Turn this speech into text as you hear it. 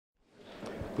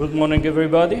Good morning,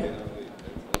 everybody.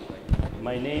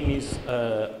 My name is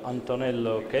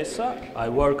Antonello Chessa. I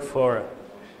work for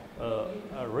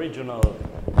a regional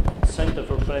Center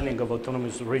for Planning of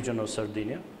Autonomous Region of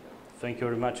Sardinia. Thank you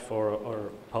very much for our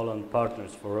Poland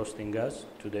partners for hosting us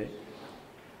today.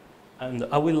 And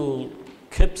I will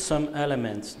keep some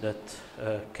elements that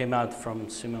came out from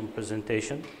Simon's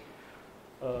presentation,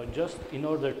 just in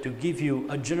order to give you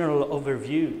a general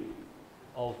overview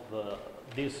of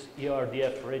this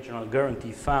ERDF Regional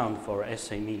Guarantee Fund for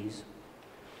SMEs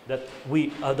that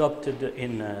we adopted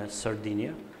in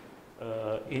Sardinia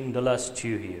in the last 2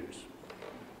 years.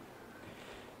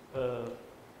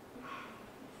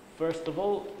 First of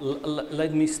all,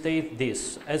 let me state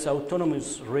this. As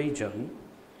autonomous region,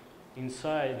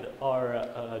 inside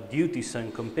our duties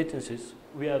and competencies,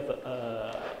 we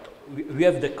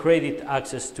have the credit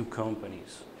access to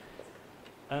companies.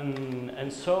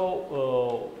 And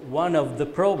so one of the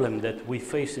problems that we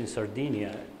face in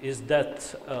Sardinia is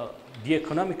that the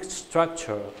economic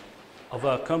structure of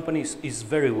our companies is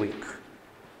very weak.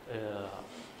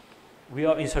 We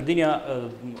are in Sardinia,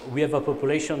 we have a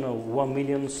population of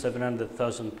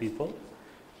 1,700,000 people,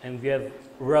 and we have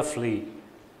roughly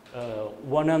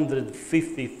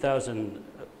 150,000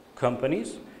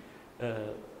 companies.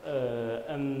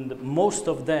 And most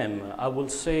of them, I will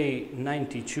say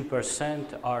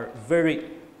 92%, are very,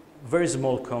 very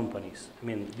small companies. I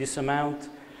mean, this amount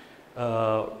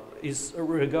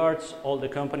regards all the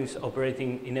companies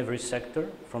operating in every sector,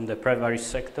 from the private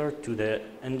sector to the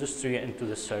industry and to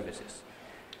the services.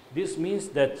 This means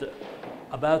that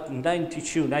about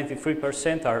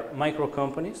 93% are micro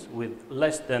companies with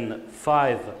less than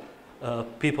 5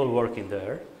 people working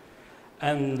there.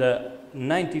 And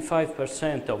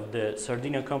 95% of the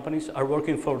Sardinian companies are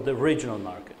working for the regional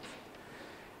market.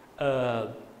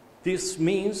 This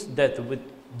means that with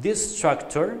this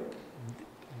structure,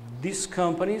 these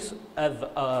companies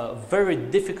have very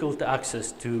difficult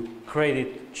access to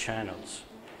credit channels.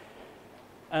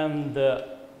 And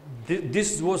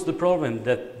this was the problem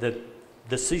that the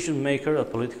decision maker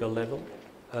at political level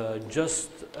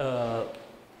just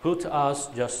put us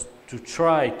just to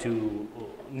try to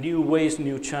new ways,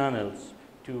 new channels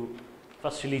to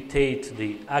facilitate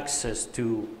the access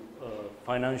to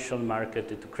financial market,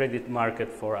 to credit market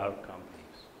for our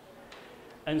companies.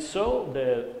 And so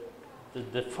the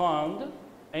fund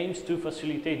aims to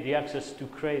facilitate the access to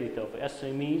credit of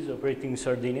SMEs operating in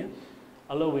Sardinia,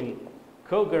 allowing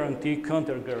co-guarantee,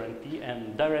 counter-guarantee,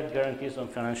 and direct guarantees on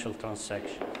financial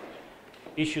transactions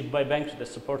issued by banks that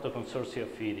support a consortia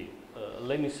FIDI.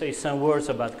 Let me say some words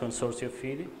about consortia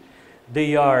FIDI.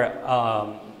 They are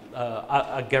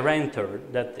a guarantor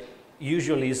that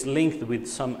usually is linked with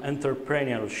some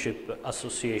entrepreneurship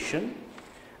association,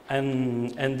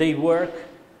 and they work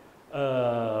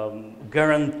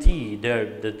guarantee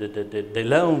the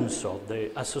loans of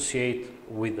the associate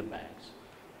with the banks.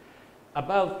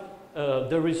 About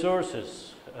the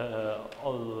resources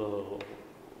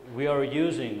we are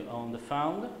using on the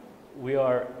fund, we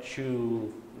are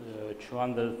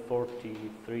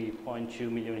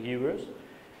 243.2 million euros.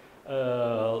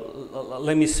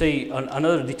 Let me say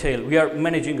another detail. We are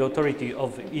managing authority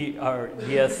of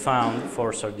ERDF fund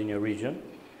for Sardinia region.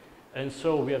 And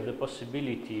so we have the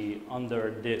possibility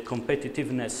under the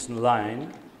competitiveness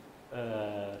line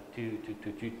to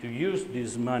use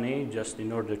this money just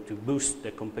in order to boost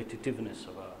the competitiveness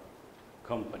of our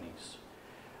companies.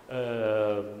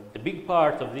 The big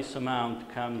part of this amount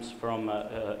comes from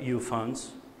EU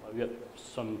funds. We have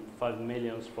some 5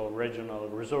 million for regional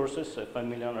resources, 5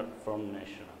 million from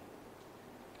national.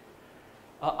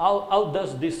 How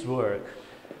does this work?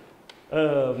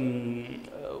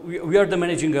 We are the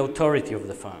managing authority of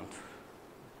the fund,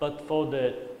 but for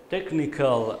the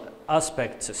technical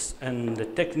aspects and the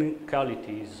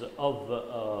technicalities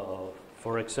of,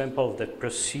 for example, the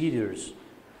procedures,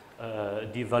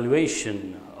 the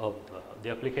evaluation of the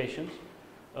applications,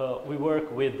 we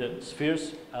work with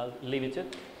Spheres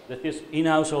Limited, that is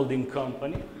in-house holding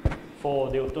company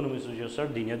for the Autonomous Region of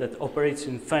Sardinia that operates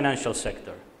in financial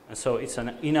sector. And so it's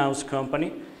an in-house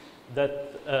company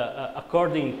that,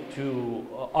 according to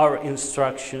our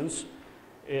instructions,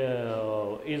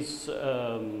 is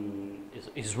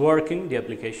working the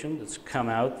application that's come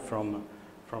out from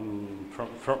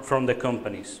the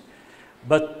companies.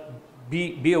 But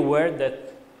be aware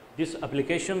that this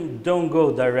application don't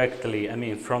go directly, I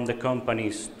mean, from the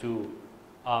companies to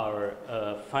our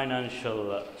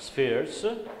financial spheres,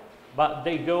 but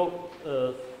they go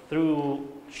through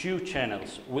 2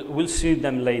 channels. We'll see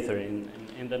them later in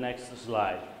the next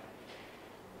slide.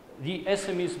 The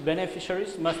SMEs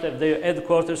beneficiaries must have their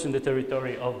headquarters in the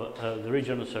territory of the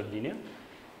region of Sardinia,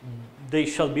 they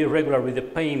shall be regular with the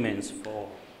payments for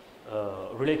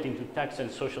relating to tax and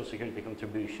social security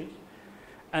contributions.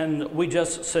 And we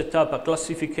just set up a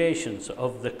classifications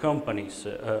of the companies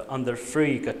under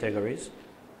 3 categories.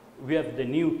 We have the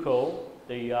new co.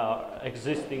 They are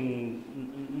existing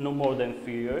no more than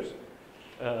 3 years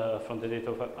from the date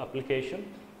of application.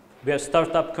 We have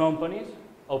startup companies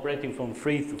operating from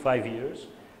 3 to 5 years,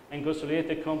 and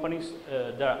consolidated companies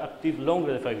that are active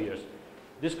longer than 5 years.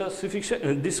 This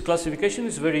classification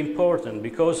is very important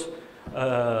because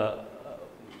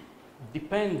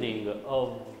depending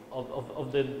of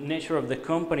the nature of the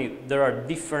company, there are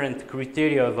different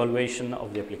criteria of evaluation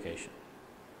of the application.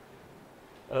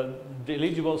 The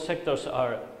eligible sectors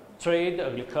are trade,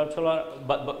 agricultural,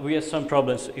 but we have some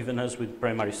problems even as with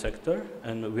primary sector,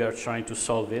 and we are trying to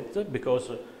solve it because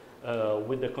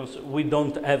we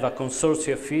don't have a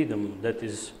consortia freedom that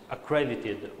is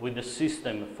accredited with the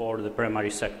system for the primary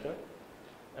sector.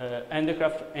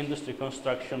 Handicraft, industry,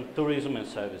 construction, tourism and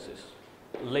services.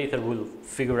 Later we'll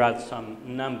figure out some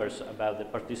numbers about the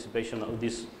participation of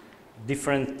these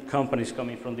different companies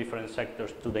coming from different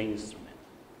sectors to the instrument.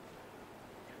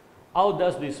 How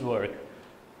does this work?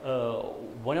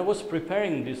 When I was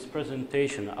preparing this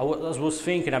presentation, I was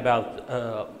thinking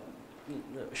about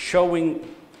showing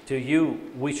to you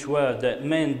which were the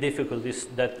main difficulties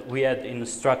that we had in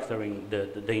structuring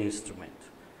the instrument.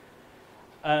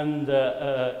 And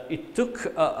it took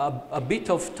a bit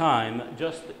of time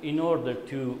just in order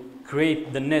to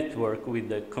create the network with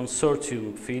the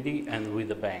consortium FIDI and with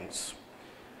the banks.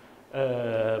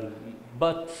 Although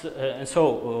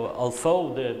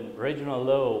the regional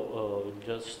law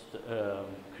just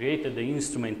created the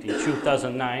instrument in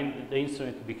 2009, the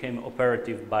instrument became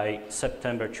operative by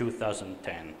September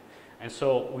 2010. And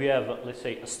so we have, let's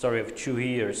say, a story of 2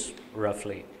 years,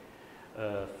 roughly,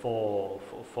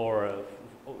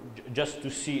 just to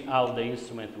see how the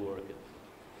instrument worked.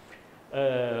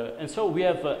 And so we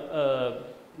have,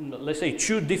 let's say,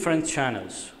 2 different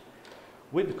channels.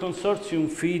 With Consortium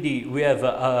FIDI, we have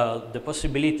the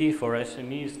possibility for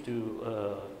SMEs to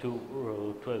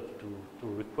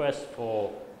request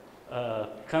for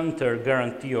counter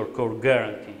guarantee or core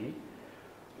guarantee,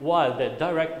 while the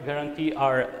direct guarantee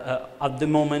are at the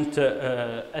moment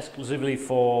exclusively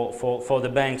for the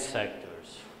bank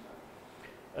sectors.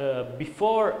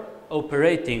 Before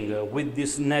operating with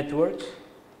this network,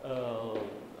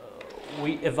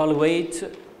 we evaluate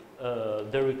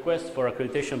the request for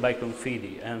accreditation by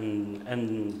Confidi,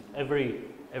 and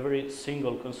every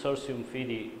single consortium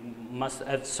FIDI must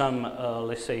have some,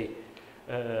 let's say,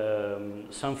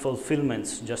 some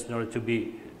fulfillments just in order to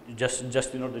be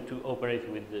just in order to operate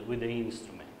with the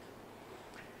instrument.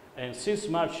 And since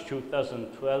March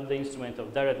 2012, the instrument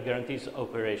of direct guarantee is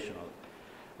operational.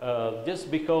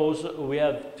 Just because we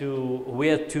had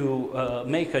to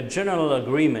make a general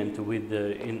agreement with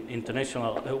the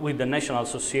with the National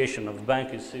Association of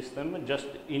Banking System, just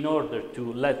in order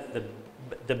to let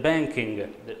the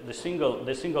banking, the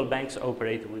single banks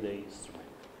operate with the instrument.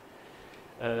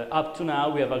 Up to now,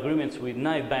 we have agreements with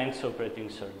 9 banks operating in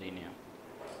Sardinia.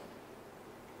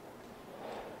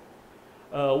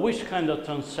 Which kind of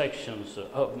transactions?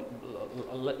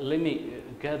 Let me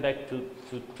get back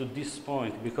to this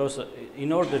point, because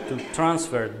in order to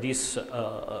transfer this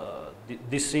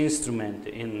this instrument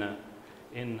in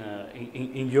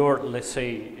your, let's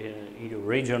say, in your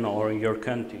region or in your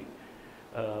country,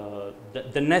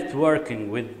 the networking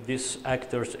with these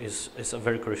actors is a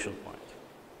very crucial point.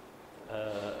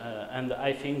 And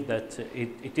I think that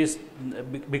it is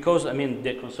because, I mean,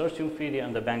 the consortium FIDI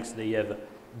and the banks, they have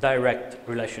direct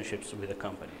relationships with the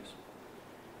companies.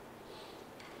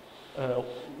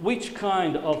 Which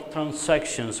kind of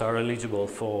transactions are eligible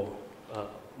for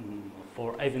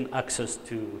having access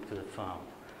to the fund?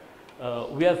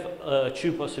 We have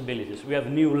 2 possibilities. We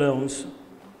have new loans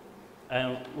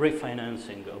and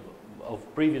refinancing of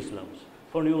previous loans.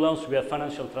 For new loans, we have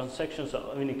financial transactions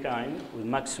of any kind with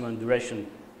maximum duration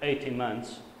 18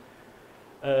 months.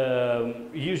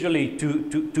 Usually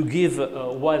to give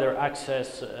wider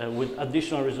access with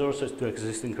additional resources to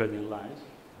existing credit lines.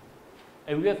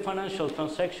 And we have financial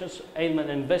transactions aimed at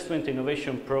investment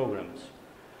innovation programs.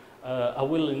 I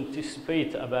will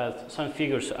anticipate about some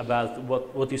figures about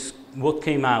what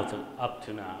came out up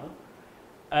to now.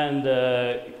 And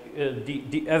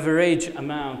the average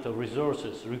amount of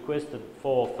resources requested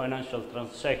for financial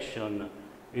transaction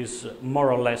is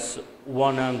more or less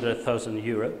 100,000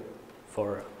 euro.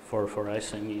 For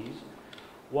SMEs,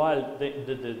 while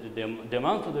the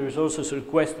amount of the resources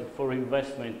requested for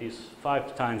investment is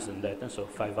 5 times than that, and so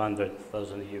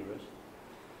 500,000 euros.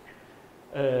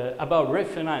 about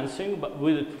refinancing, but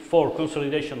for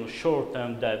consolidation of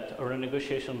short-term debt or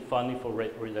renegotiation funding for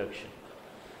rate reduction.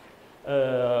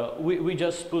 We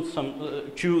just put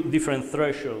some two different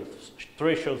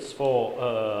thresholds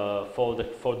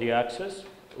for the access.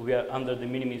 We are under the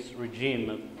minimis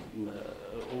regime.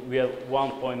 We have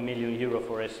 1 million euro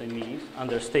for SMEs.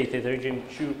 Under stated regime,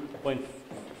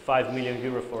 2.5 million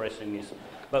euro for SMEs.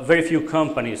 But very few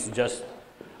companies just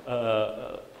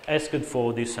asked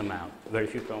for this amount. Very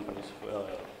few companies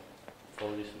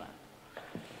for this amount.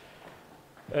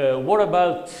 What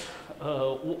about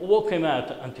what came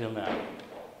out until now?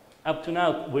 Up to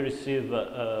now, we received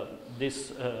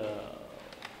this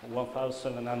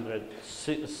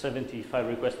 1,775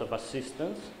 requests of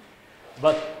assistance,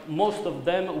 but most of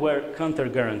them were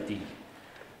counter-guaranteed,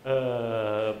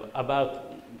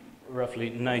 about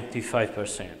roughly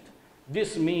 95%.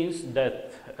 This means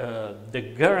that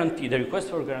the request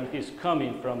for guarantees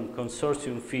coming from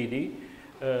consortium FIDI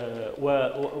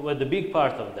were the big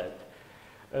part of that.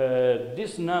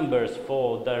 These numbers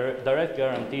for direct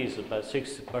guarantees, about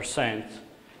 60%,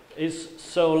 is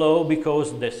so low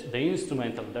because the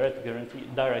instrument of direct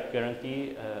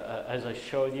guarantee, as I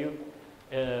showed you,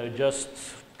 just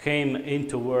came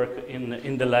into work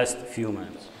in the last few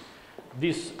months.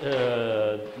 This,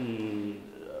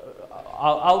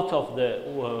 out of the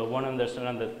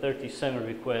 137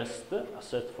 requests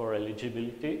set for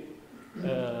eligibility,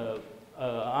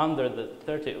 under the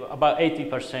about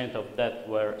 80% of that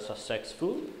were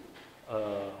successful,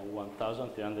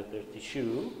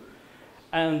 1,332,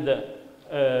 and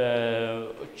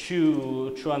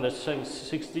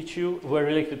 262 were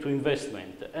related to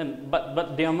investment.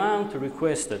 But the amount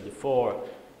requested for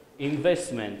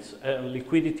investments and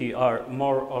liquidity are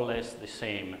more or less the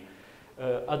same.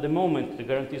 At the moment, the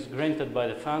guarantees granted by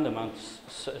the fund amount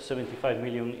to 75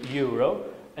 million euro,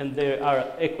 and they are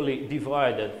equally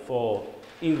divided for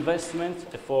investments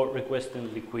and for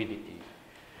requesting liquidity.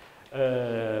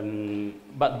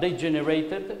 But they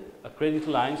generated credit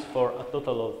lines for a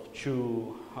total of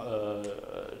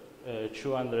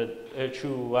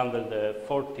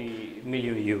 240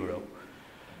 million euro.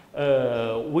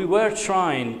 We were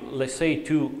trying, let's say,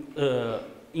 to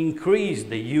increase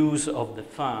the use of the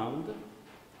fund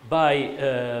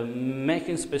by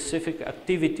making specific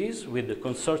activities with the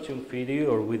consortium FIDI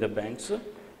or with the banks,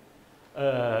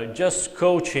 just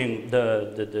coaching,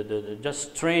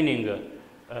 just training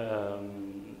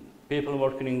people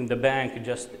working in the bank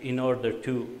just in order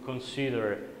to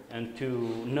consider and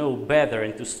to know better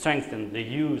and to strengthen the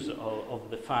use of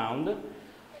the fund.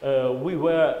 We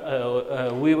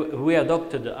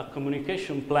adopted a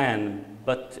communication plan,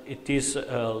 but it is,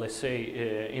 let's say,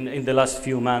 in the last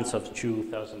few months of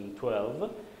 2012,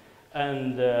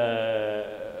 and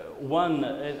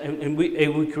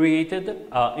we created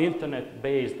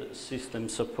internet-based system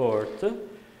support,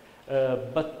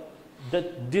 but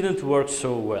that didn't work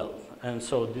so well, and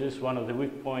so this is one of the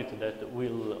weak points that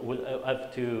we'll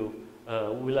have to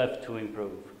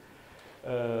improve.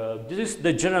 This is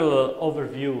the general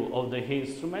overview of the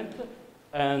instrument,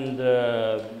 and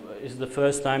it's the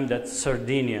first time that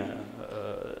Sardinia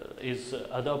is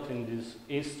adopting this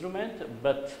instrument,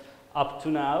 but up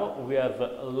to now we have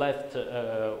left,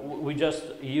 we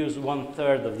just use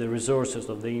 1/3 of the resources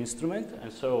of the instrument,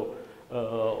 and so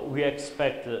we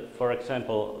expect, for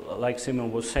example, like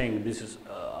Simon was saying, this is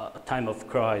a time of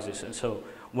crisis, and so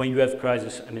when you have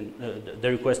crisis, I mean,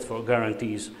 the request for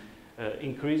guarantees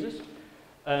increases.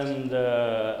 And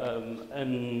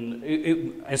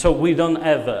so we don't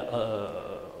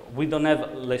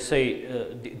have, let's say,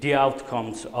 the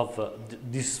outcomes of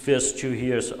these first 2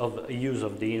 years of use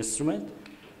of the instrument,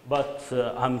 but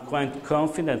I'm quite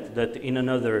confident that in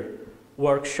another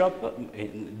workshop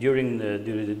during the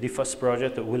DIFASS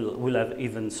project we'll have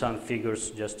even some figures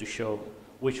just to show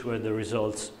which were the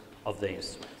results of the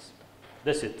instruments.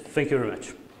 That's it. Thank you very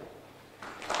much.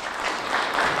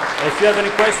 If you have any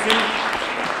questions,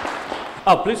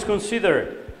 please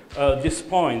consider this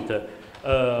point.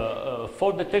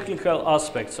 For the technical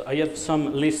aspects, I have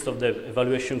some list of the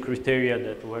evaluation criteria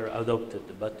that were adopted,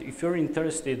 but if you're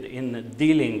interested in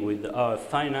dealing with a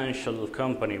financial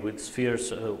company with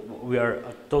spheres, we are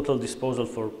at total disposal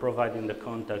for providing the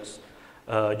contacts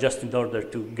just in order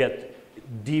to get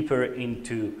deeper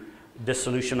into the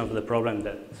solution of the problem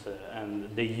and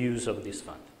the use of this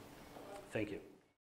fund. Thank you.